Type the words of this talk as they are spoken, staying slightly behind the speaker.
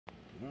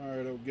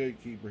old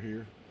Gatekeeper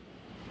here.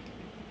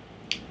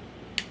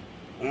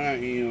 I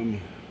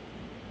am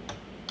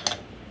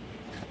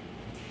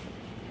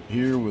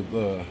here with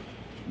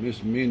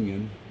Miss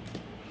Minion.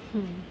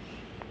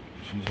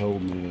 She's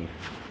holding the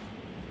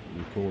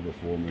recorder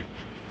for me.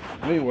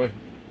 Anyway,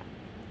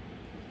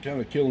 kind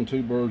of killing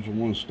two birds with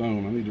one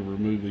stone. I need to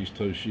remove these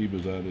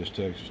Toshibas out of this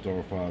Texas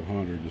Star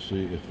 500 to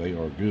see if they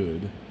are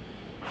good.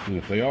 And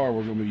if they are,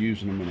 we're going to be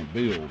using them in a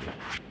build.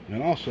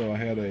 And also, I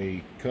had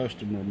a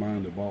customer of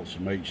mine that bought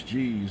some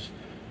HGs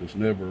that's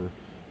never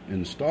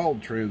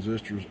installed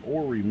transistors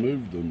or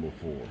removed them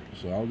before.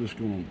 So I was just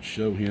going to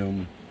show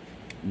him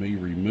me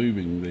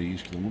removing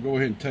these, because I'm going to go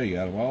ahead and tell you,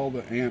 out of all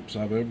the amps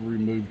I've ever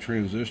removed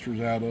transistors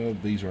out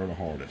of, these are the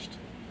hardest.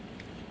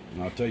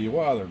 And I'll tell you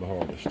why they're the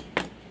hardest.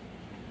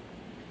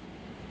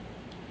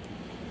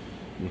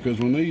 Because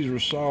when these are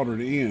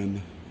soldered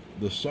in,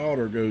 the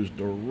solder goes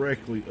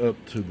directly up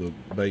to the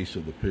base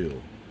of the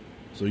pill.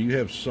 So you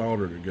have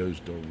solder that goes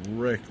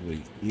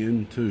directly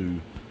into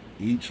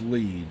each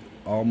lead,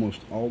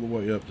 almost all the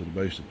way up to the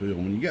base of the pill.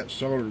 When you got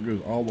solder that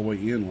goes all the way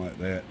in like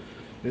that,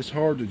 it's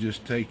hard to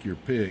just take your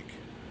pick.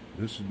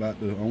 This is about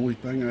the only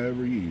thing I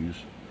ever use,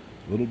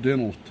 little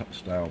dental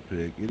style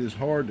pick. It is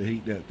hard to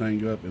heat that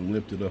thing up and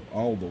lift it up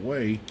all the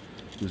way,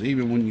 because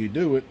even when you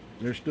do it,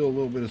 there's still a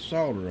little bit of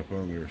solder up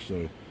on there.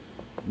 So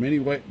many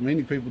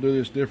people do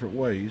this different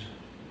ways.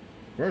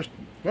 First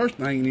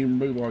thing, you need to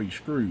remove all your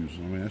screws.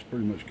 I mean, that's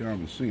pretty much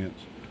common sense.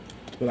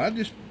 But I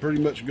just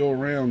pretty much go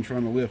around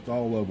trying to lift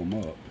all of them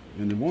up.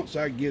 And then once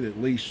I get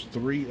at least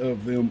 3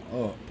 of them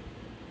up,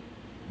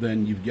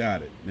 then you've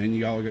got it.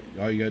 Then all you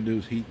got to do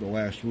is heat the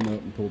last one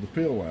up and pull the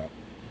pill out.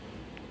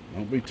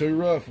 Don't be too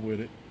rough with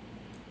it.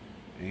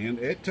 And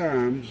at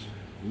times,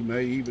 you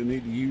may even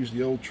need to use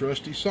the old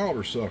trusty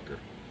solder sucker.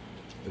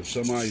 If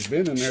somebody's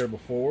been in there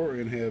before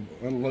and have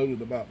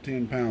unloaded about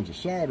 10 pounds of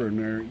solder in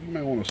there, you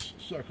may want to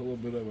suck a little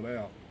bit of it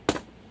out.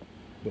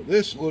 But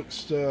this looks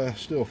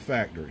still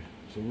factory,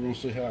 so we're going to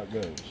see how it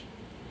goes.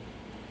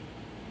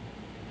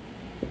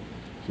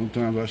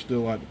 Sometimes I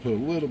still like to put a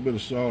little bit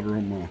of solder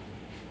on my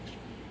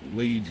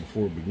lead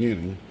before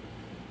beginning.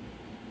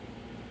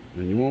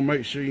 And you want to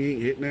make sure you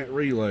ain't hitting that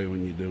relay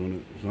when you're doing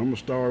it. So I'm going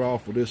to start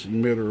off with this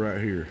emitter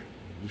right here.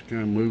 Just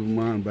kind of moving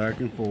mine back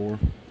and forth.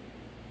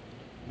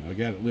 I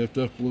got it lift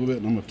up a little bit,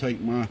 and I'm going to take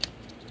my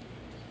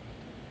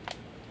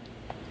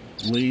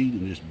lead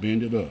and just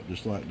bend it up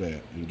just like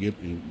that, and get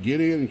in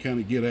and kind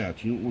of get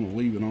out. You don't want to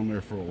leave it on there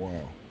for a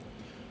while.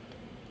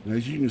 Now,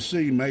 as you can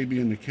see,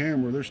 maybe in the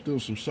camera, there's still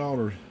some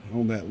solder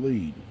on that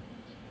lead.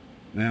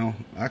 Now,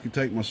 I could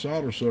take my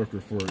solder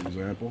sucker, for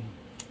example,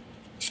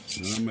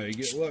 and I may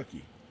get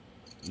lucky,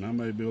 and I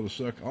may be able to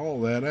suck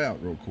all that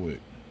out real quick.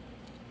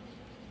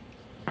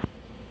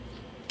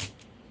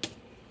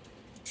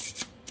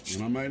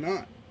 And I may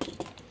not.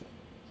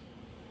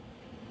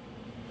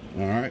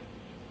 Alright,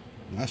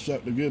 I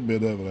sucked a good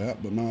bit of it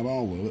out, but not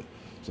all of it.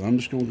 So I'm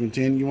just going to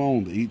continue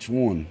on to each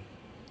one.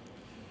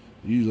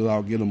 Usually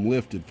I'll get them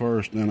lifted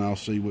first, then I'll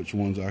see which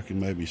ones I can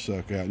maybe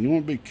suck out. And you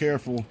want to be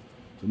careful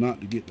not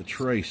to get the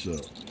trace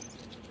up.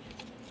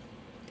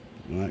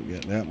 Alright,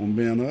 got that one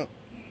bent up.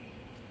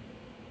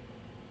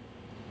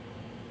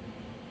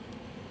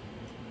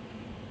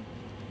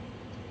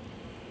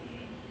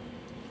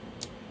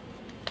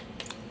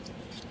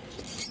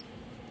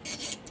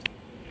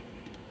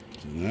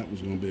 And that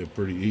was going to be a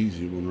pretty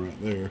easy one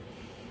right there.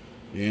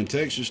 And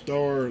Texas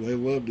Star, they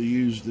love to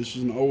use, this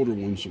is an older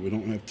one, so we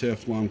don't have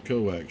Teflon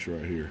coax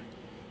right here.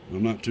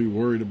 I'm not too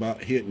worried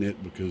about hitting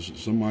it, because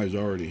somebody's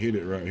already hit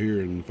it right here,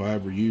 and if I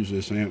ever use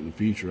this amp in the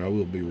future, I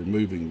will be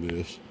removing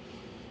this.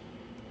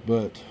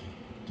 But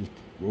just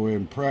go ahead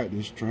and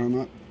practice. Try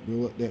not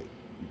to let that,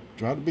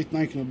 try to be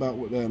thinking about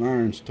what that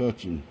iron's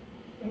touching.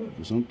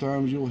 And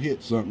sometimes you'll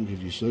hit something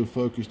because you're so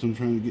focused on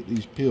trying to get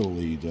these pill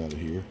leads out of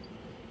here.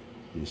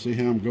 You see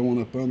how I'm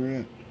going up under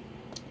that?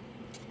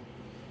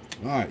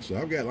 Alright, so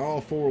I've got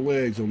all 4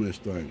 legs on this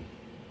thing.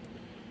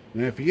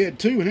 Now, if you had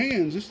 2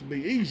 hands, this would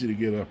be easy to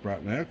get up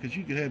right now, because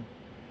you could have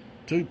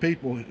 2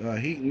 people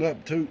heating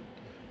up two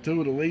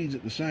of the leads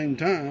at the same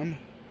time.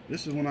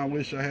 This is when I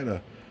wish I had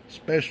a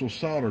special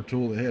solder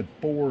tool that had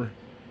 4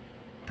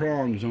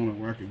 prongs on it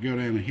where I could go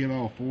down and hit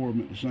all 4 of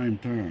them at the same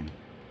time.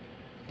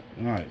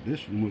 Alright,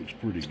 this one looks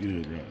pretty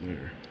good right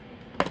there.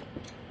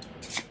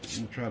 I'm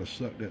going to try to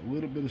suck that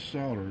little bit of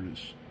solder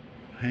that's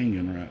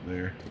hanging right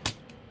there.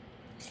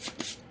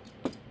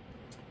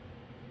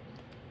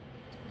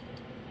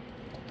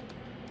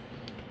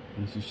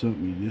 This is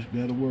something you just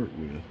got to work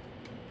with.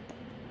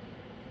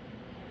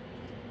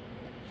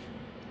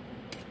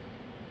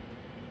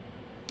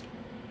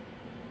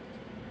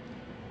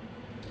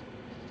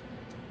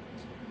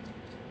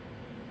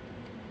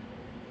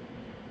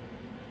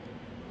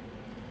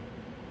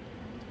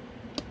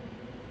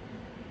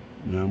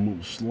 Now I'm going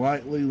to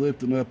slightly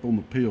lifting up on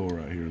the pill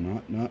right here,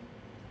 not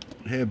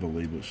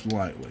heavily, but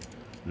slightly.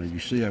 Now you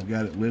see I've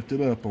got it lifted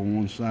up on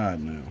one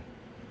side now.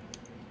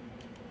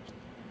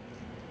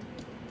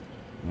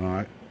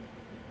 Alright.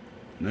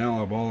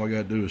 Now all I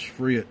got to do is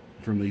free it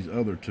from these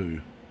other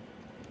 2.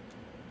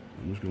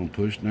 I'm just going to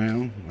push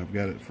down. I've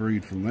got it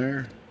freed from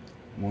there.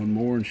 One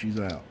more and she's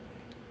out.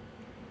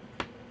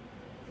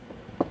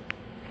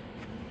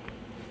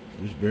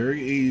 Just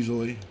very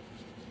easily.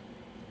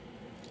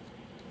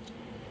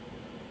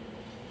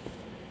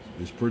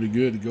 It's pretty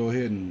good to go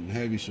ahead and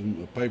have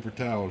you a paper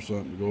towel or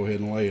something to go ahead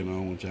and lay it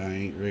on, which I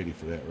ain't ready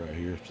for that right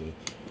here. So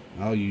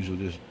I'll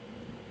usually just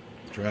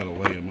try to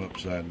lay them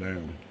upside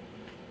down.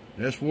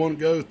 That's 1 to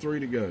go,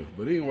 3 to go.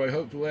 But anyway,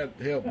 hopefully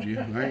that helped you.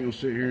 I ain't gonna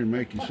sit here and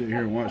make you sit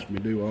here and watch me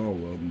do all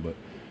of them. But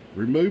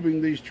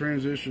removing these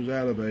transistors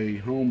out of a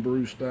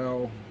homebrew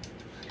style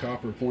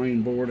copper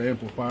plain board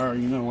amplifier,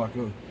 you know, like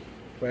a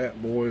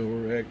Fat Boy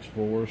or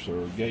X-Force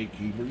or a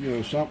Gatekeeper, you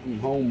know, something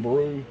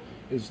homebrew,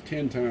 is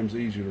 10 times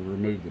easier to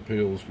remove the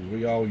pills, because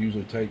we all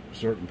usually take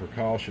certain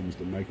precautions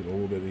to make it a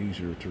little bit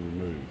easier to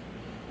remove.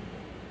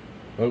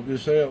 Hope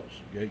this helps.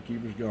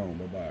 Gatekeeper's gone.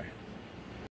 Bye-bye.